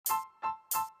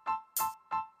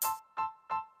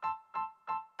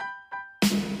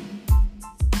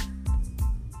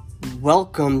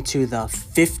welcome to the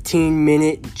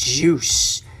 15-Minute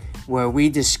Juice, where we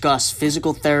discuss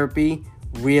physical therapy,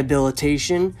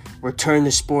 rehabilitation, return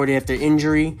to sport after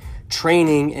injury,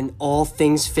 training, and all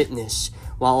things fitness,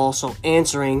 while also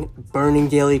answering burning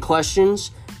daily questions,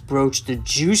 broach the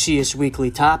juiciest weekly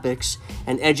topics,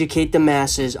 and educate the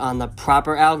masses on the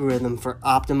proper algorithm for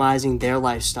optimizing their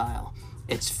lifestyle.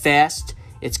 It's fast,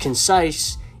 it's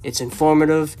concise, it's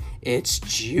informative, it's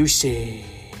juicy.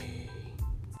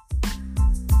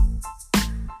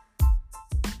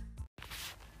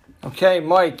 Okay,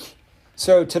 Mike.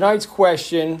 So tonight's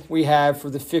question we have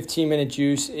for the 15-minute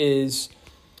juice is,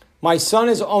 my son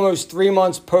is almost 3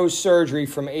 months post-surgery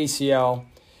from ACL.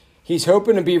 He's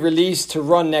hoping to be released to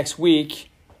run next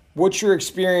week. What's your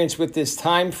experience with this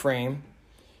time frame?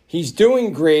 He's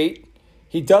doing great.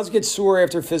 He does get sore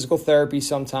after physical therapy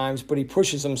sometimes, but he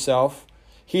pushes himself.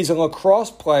 He's a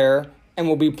lacrosse player and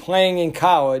will be playing in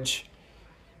college.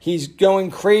 He's going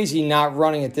crazy not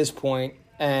running at this point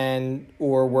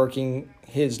or working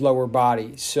his lower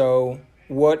body. So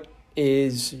what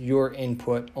is your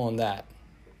input on that?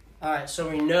 All right, so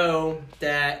we know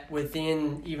that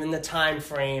within even the time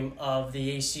frame of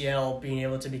the ACL being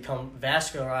able to become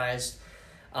vascularized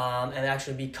and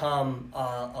actually become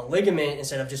a ligament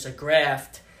instead of just a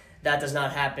graft, that does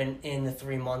not happen in the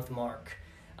 3-month mark.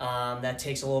 That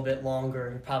takes a little bit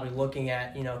longer. You're probably looking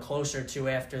at, closer to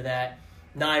after that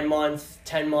 9-month,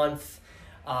 10-month.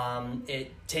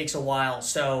 It takes a while.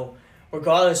 So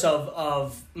regardless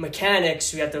of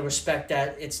mechanics, we have to respect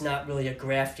that it's not really a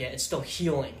graft yet. It's still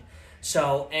healing.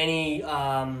 So any,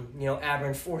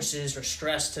 aberrant forces or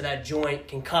stress to that joint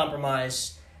can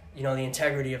compromise, the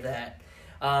integrity of that.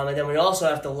 And then we also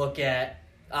have to look at,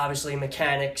 obviously,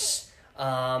 mechanics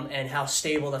and how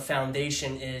stable the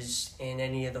foundation is in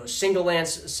any of those single leg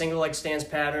stance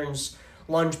patterns,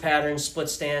 lunge patterns, split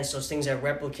stance, those things that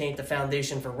replicate the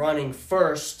foundation for running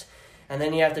first. And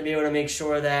then you have to be able to make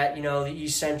sure that, the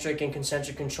eccentric and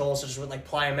concentric control, such as with like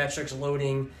plyometrics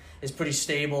loading, is pretty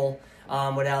stable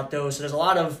without those. So there's a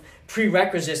lot of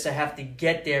prerequisites that have to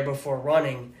get there before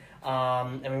running.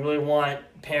 And we really want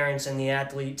parents and the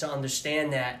athlete to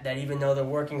understand that even though they're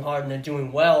working hard and they're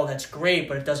doing well, that's great,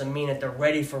 but it doesn't mean that they're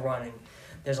ready for running.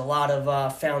 There's a lot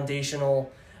of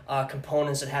foundational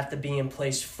components that have to be in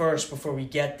place first before we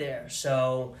get there.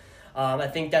 So I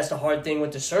think that's the hard thing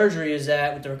with the surgery, is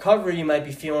that with the recovery you might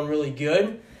be feeling really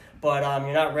good, but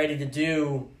you're not ready to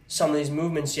do some of these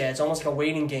movements yet. It's almost like a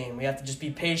waiting game. We have to just be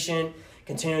patient,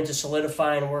 continue to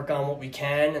solidify and work on what we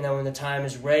can, and then when the time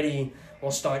is ready,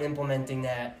 we'll start implementing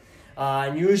that.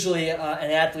 And usually an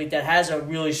athlete that has a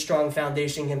really strong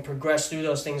foundation can progress through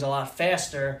those things a lot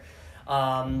faster.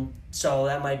 So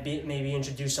that might be maybe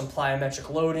introduce some plyometric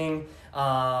loading,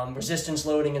 resistance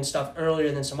loading and stuff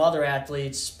earlier than some other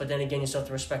athletes. But then again, you still have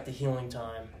to respect the healing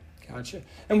time. Gotcha.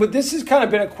 And this has kind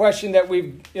of been a question that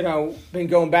we've, been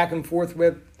going back and forth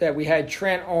with, that we had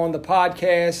Trent on the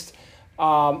podcast.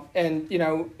 And,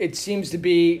 it seems to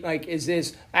be like, is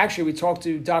this, actually we talked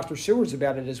to Dr. Sewards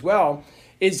about it as well.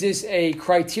 Is this a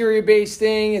criteria-based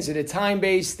thing? Is it a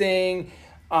time-based thing?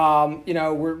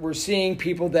 We're seeing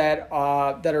people that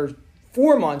are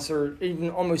 4 months or even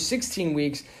almost 16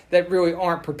 weeks that really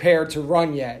aren't prepared to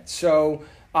run yet. So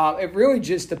it really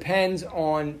just depends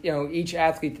on, each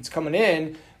athlete that's coming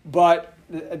in, but,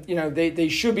 they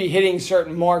should be hitting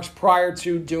certain marks prior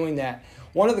to doing that.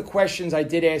 One of the questions I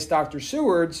did ask Dr.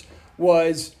 Sewards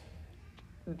was,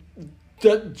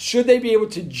 should they be able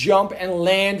to jump and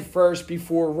land first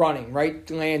before running, right?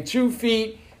 To land 2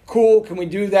 feet, cool, can we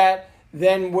do that?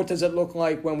 Then what does it look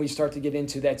like when we start to get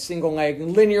into that single leg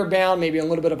linear bound, maybe a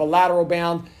little bit of a lateral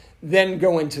bound, then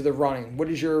go into the running? What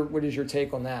is your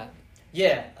take on that?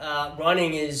 Yeah,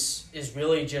 running is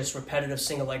really just repetitive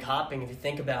single leg hopping if you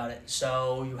think about it.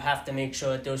 So you have to make sure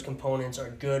that those components are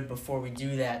good before we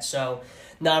do that. So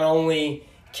not only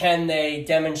can they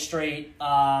demonstrate,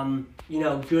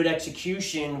 good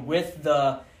execution with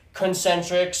the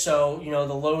concentric, so,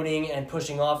 the loading and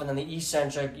pushing off, and then the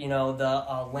eccentric,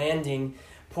 the landing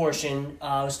portion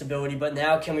stability, but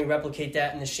now can we replicate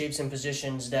that in the shapes and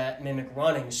positions that mimic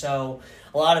running? So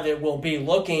a lot of it will be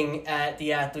looking at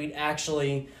the athlete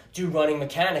actually do running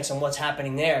mechanics and what's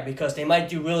happening there, because they might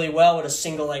do really well with a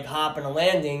single leg hop and a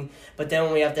landing, but then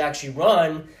when we have to actually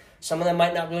run, some of them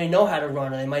might not really know how to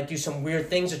run, or they might do some weird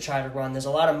things to try to run. There's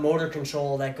a lot of motor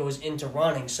control that goes into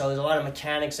running, so there's a lot of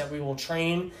mechanics that we will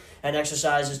train and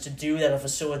exercises to do that will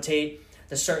facilitate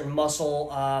the certain muscle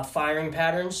firing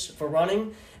patterns for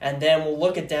running, and then we'll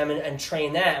look at them and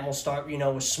train that, and we'll start,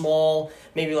 with small,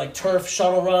 maybe like turf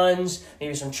shuttle runs,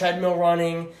 maybe some treadmill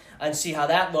running, and see how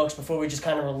that looks before we just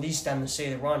kind of release them to say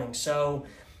they're running. So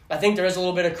I think there is a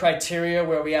little bit of criteria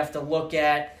where we have to look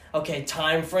at, okay,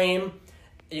 time frame,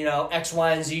 X,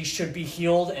 Y, and Z should be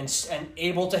healed and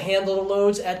able to handle the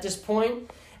loads at this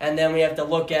point. And then we have to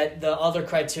look at the other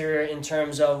criteria in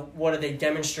terms of what are they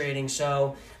demonstrating.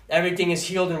 So everything is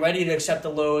healed and ready to accept the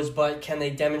loads, but can they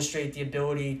demonstrate the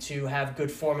ability to have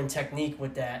good form and technique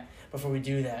with that before we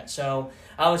do that? So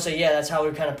I would say, that's how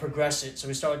we kind of progress it. So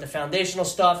we start with the foundational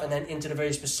stuff and then into the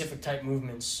very specific type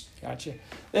movements. Gotcha.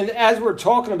 And as we're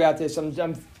talking about this,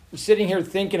 I'm sitting here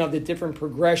thinking of the different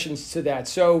progressions to that.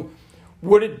 So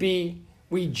would it be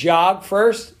we jog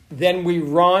first, then we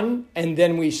run, and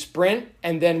then we sprint,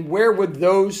 and then where would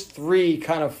those three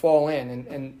kind of fall in?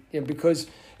 And because,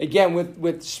 again,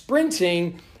 with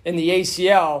sprinting in the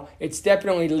ACL, it's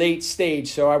definitely late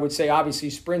stage. So I would say, obviously,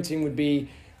 sprinting would be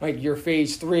like your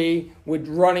phase 3. Would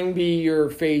running be your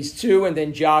phase 2, and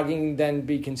then jogging then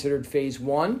be considered phase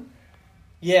 1?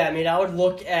 Yeah, I would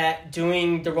look at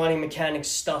doing the running mechanics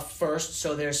stuff first.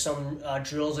 So there's some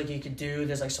drills like you could do.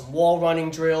 There's like some wall running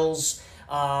drills.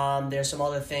 There's some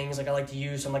other things like I like to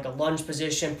use some like a lunge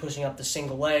position, pushing up the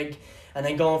single leg. And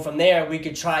then going from there, we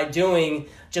could try doing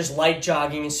just light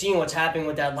jogging and seeing what's happening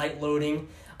with that light loading.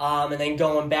 And then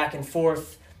going back and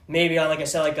forth, maybe on, like I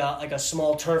said, like a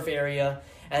small turf area.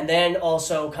 And then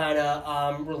also kind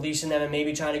of releasing them and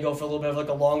maybe trying to go for a little bit of like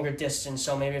a longer distance.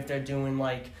 So maybe if they're doing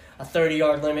like a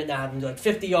 30-yard limit, now have them do like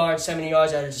 50 yards, 70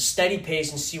 yards at a steady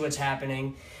pace and see what's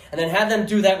happening. And then have them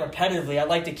do that repetitively. I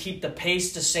like to keep the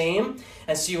pace the same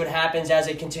and see what happens as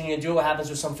they continue to do, what happens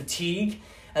with some fatigue.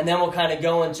 And then we'll kind of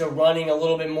go into running a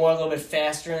little bit more, a little bit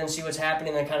faster, and see what's happening,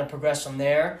 and then kind of progress from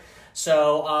there.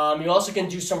 So you also can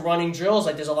do some running drills.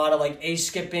 Like there's a lot of like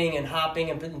A-skipping and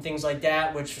hopping and things like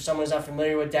that, which for someone who's not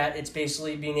familiar with that, it's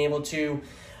basically being able to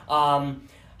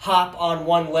hop on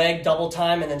one leg double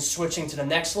time and then switching to the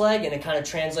next leg, and it kind of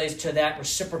translates to that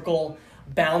reciprocal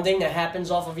bounding that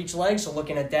happens off of each leg. So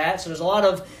looking at that. So there's a lot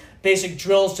of basic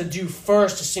drills to do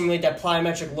first to simulate that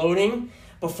plyometric loading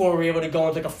before we're able to go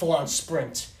into like a full-on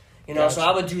sprint. Gotcha. So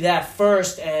I would do that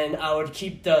first, and I would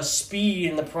keep the speed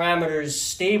and the parameters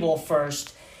stable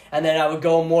first, and then I would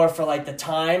go more for like the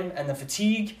time and the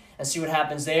fatigue and see what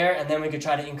happens there, and then we could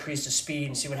try to increase the speed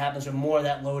and see what happens with more of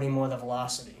that loading, more of the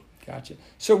velocity. Gotcha.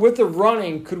 So with the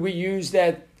running, could we use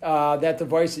that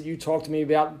device that you talked to me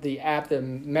about, the app, the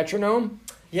Metronome?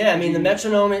 Yeah, the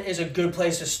Metronome is a good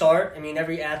place to start.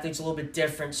 Every athlete's a little bit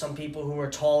different. Some people who are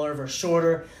taller or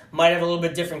shorter might have a little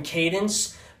bit different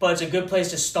cadence, but it's a good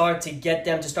place to start to get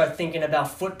them to start thinking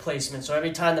about foot placement. So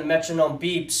every time the metronome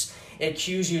beeps, it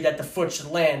cues you that the foot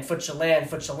should land, foot should land,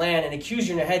 foot should land, and it cues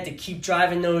you in your head to keep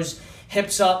driving those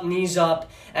hips up, knees up,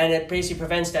 and it basically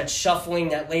prevents that shuffling,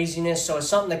 that laziness. So it's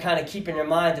something to kind of keep in your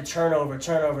mind to turn over,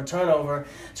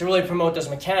 to really promote those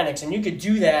mechanics. And you could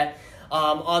do that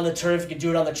on the turf. You could do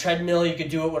it on the treadmill. You could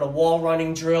do it with a wall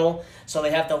running drill. So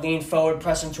they have to lean forward,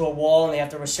 press into a wall, and they have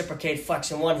to reciprocate,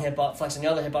 flexing one hip up, flexing the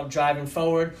other hip up, driving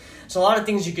forward. So a lot of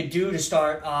things you could do to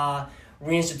start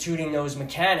reinstituting those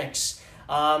mechanics.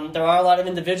 There are a lot of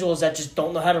individuals that just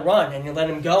don't know how to run, and you let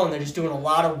them go, and they're just doing a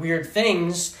lot of weird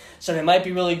things. So they might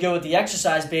be really good with the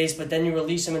exercise base, but then you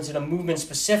release them into the movement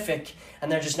specific,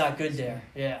 and they're just not good there.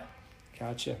 Yeah.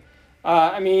 Gotcha.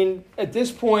 At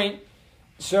this point,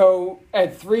 so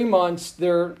at 3 months,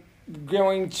 they're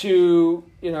going to,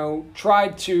 try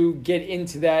to get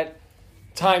into that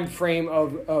time frame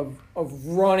of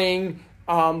running.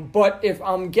 But if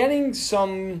I'm getting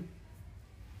some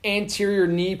anterior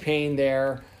knee pain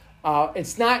there,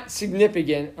 it's not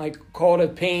significant, like call it a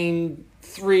pain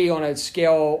 3 on a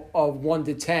scale of 1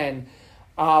 to 10.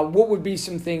 What would be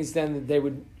some things then that they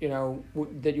would,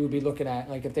 that you would be looking at,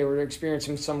 like if they were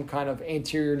experiencing some kind of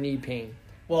anterior knee pain?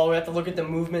 Well, we have to look at the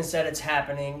movements that it's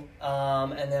happening,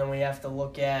 and then we have to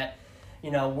look at,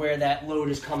 where that load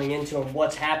is coming into and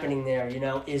what's happening there.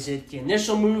 Is it the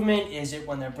initial movement? Is it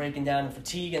when they're breaking down in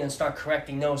fatigue, and then start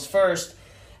correcting those first?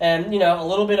 And, a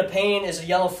little bit of pain is a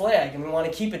yellow flag, and we want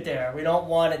to keep it there. We don't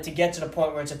want it to get to the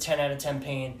point where it's a 10 out of 10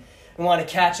 pain. We want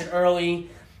to catch it early,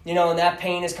 and that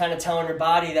pain is kind of telling your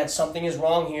body that something is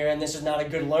wrong here, and this is not a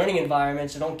good learning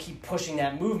environment, so don't keep pushing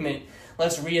that movement.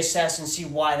 Let's reassess and see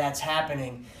why that's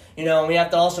happening. And we have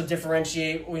to also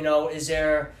differentiate, is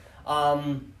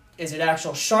it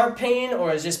actual sharp pain,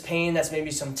 or is this pain that's maybe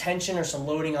some tension or some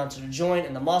loading onto the joint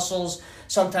and the muscles?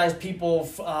 Sometimes people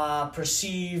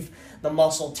perceive the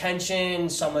muscle tension,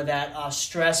 some of that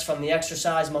stress from the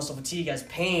exercise, muscle fatigue as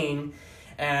pain,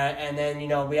 And then,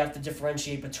 we have to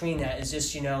differentiate between that. Is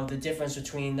this, the difference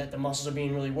between that the muscles are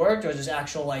being really worked, or is this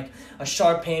actual, like, a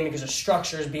sharp pain because a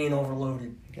structure is being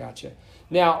overloaded? Gotcha.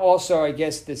 Now, also, I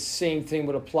guess the same thing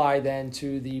would apply then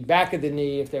to the back of the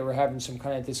knee if they were having some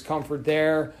kind of discomfort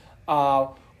there.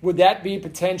 Would that be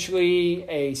potentially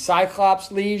a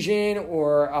cyclops lesion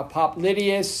or a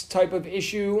popliteus type of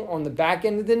issue on the back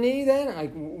end of the knee then?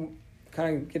 Like,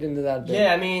 kind of get into that a bit.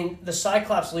 Yeah, I mean, the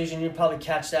cyclops lesion, you'd probably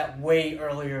catch that way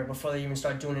earlier before they even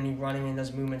start doing any running in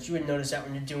those movements. You would notice that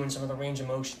when you're doing some of the range of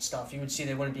motion stuff. You would see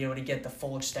they wouldn't be able to get the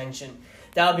full extension.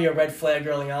 That would be a red flag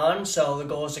early on, so the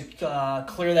goal is to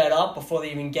clear that up before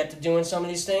they even get to doing some of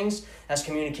these things. That's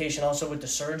communication also with the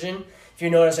surgeon. If you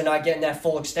notice they're not getting that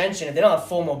full extension, if they don't have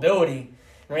full mobility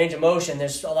and range of motion,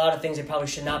 there's a lot of things they probably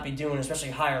should not be doing, especially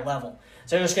higher level.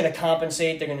 So they're just going to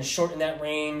compensate. They're going to shorten that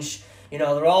range.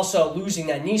 They're also losing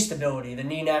that knee stability. The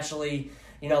knee naturally,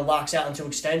 locks out into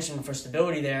extension for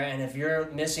stability there. And if you're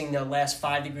missing the last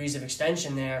 5 degrees of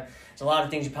extension there, there's a lot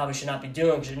of things you probably should not be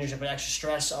doing because you're usually putting extra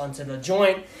stress onto the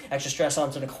joint, extra stress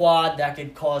onto the quad. That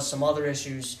could cause some other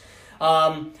issues.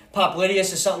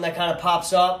 Popliteus is something that kind of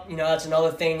pops up. That's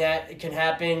another thing that can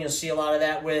happen. You'll see a lot of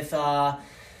that with,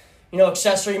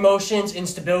 accessory motions,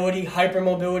 instability,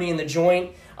 hypermobility in the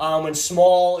joint. When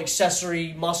small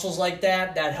accessory muscles like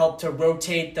that help to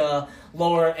rotate the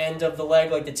lower end of the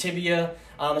leg, like the tibia,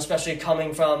 especially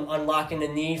coming from unlocking the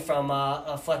knee from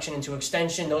flexion into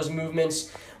extension. Those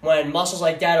movements, when muscles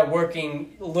like that are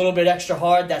working a little bit extra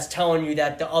hard, that's telling you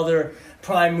that the other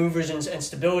prime movers and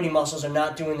stability muscles are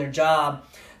not doing their job.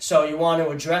 So you want to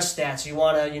address that. So you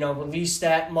want to, release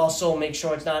that muscle, make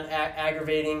sure it's not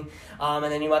aggravating, and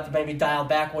then you have to maybe dial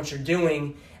back what you're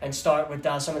doing and start with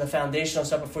some of the foundational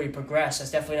stuff before you progress.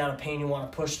 That's definitely not a pain you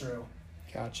want to push through.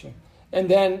 Gotcha. And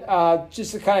then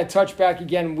just to kind of touch back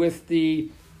again with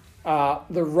the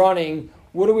running,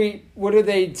 what are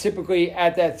they typically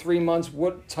at that 3 months?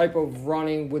 What type of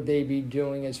running would they be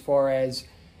doing as far as,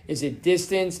 is it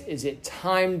distance? Is it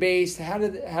time based? How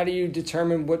do you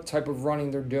determine what type of running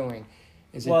they're doing?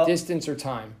 Is it distance or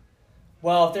time?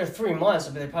 Well, if they're 3 months,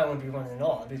 they probably wouldn't be running at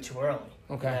all. It'd be too early.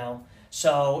 Okay.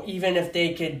 So even if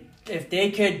they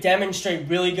could demonstrate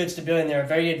really good stability and they're a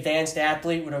very advanced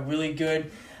athlete with a really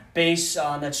good base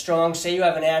that's strong, say you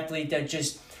have an athlete that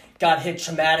just got hit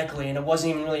traumatically and it wasn't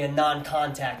even really a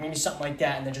non-contact, maybe something like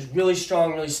that, and they're just really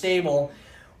strong, really stable,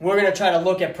 we're going to try to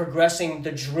look at progressing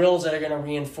the drills that are going to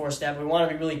reinforce that. We want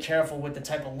to be really careful with the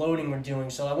type of loading we're doing.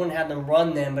 So I wouldn't have them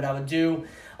run them, but I would do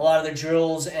a lot of the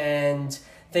drills and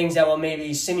things that will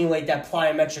maybe simulate that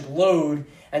plyometric load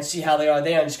and see how they are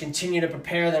there, and just continue to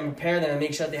prepare them, and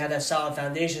make sure that they have that solid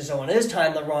foundation. So when it is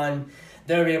time to run,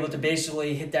 they'll be able to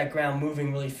basically hit that ground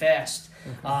moving really fast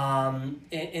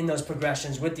in those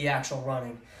progressions with the actual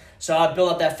running. So I'd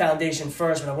build up that foundation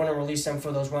first, but I wouldn't release them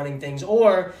for those running things.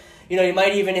 Or, you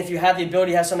might even, if you have the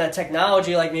ability to have some of that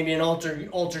technology, like maybe an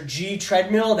Ultra G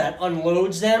treadmill that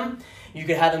unloads them, you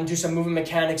could have them do some movement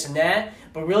mechanics in that.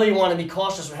 But really you want to be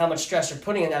cautious with how much stress you're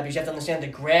putting in that, because you have to understand the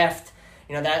graft,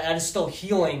 that is still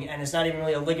healing, and it's not even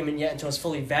really a ligament yet until it's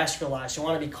fully vascularized. So you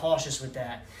want to be cautious with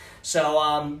that.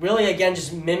 So really, again,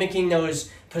 just mimicking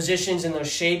those positions and those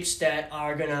shapes that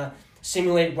are going to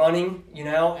simulate running,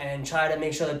 and try to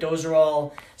make sure that those are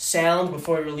all sound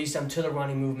before we release them to the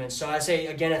running movement. So I say,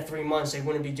 again, at 3 months, they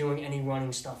wouldn't be doing any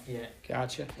running stuff yet.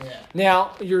 Gotcha. Yeah.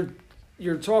 Now,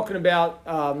 you're talking about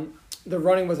the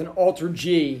running with an Ultra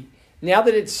G. Now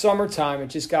that it's summertime, it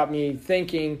just got me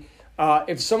thinking,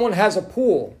 if someone has a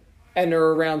pool and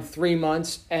they're around 3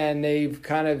 months and they've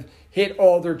kind of hit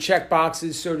all their check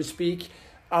boxes, so to speak,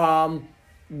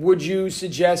 would you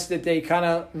suggest that they kind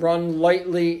of run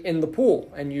lightly in the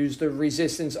pool and use the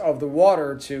resistance of the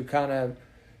water to kind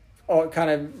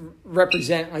of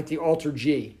represent like the Ultra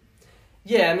G?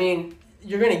 Yeah, I mean,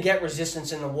 you're going to get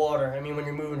resistance in the water. I mean, when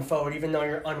you're moving forward, even though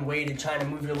you're unweighted, trying to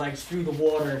move your legs through the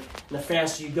water, and the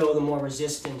faster you go, the more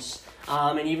resistance.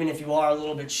 And even if you are a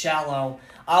little bit shallow,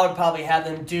 I would probably have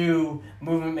them do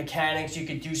movement mechanics. You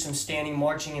could do some standing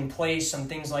marching in place, some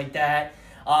things like that.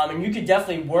 And you could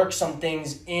definitely work some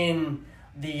things in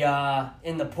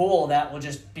the pool that will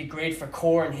just be great for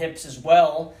core and hips as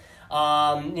well.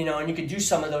 And you could do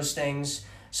some of those things.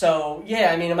 So,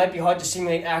 yeah, I mean, it might be hard to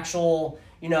simulate actual,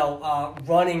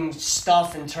 running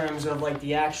stuff in terms of like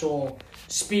the actual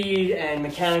speed and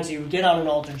mechanics you would get on an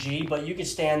Ultra G, but you could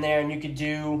stand there and you could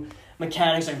do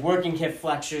mechanics like working hip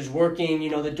flexors, working,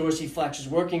 the dorsiflexors,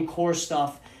 working core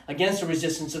stuff against the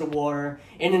resistance of the water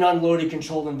in an unloaded,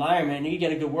 controlled environment, and you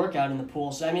get a good workout in the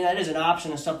pool. So, I mean, that is an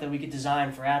option of stuff that we could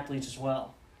design for athletes as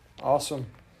well. Awesome.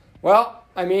 Well,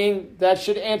 I mean, that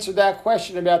should answer that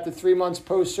question about the 3 months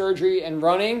post-surgery and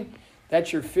running.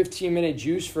 That's your 15-minute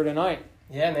juice for tonight.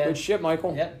 Yeah, man. Good shit,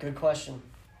 Michael. Yep, good question.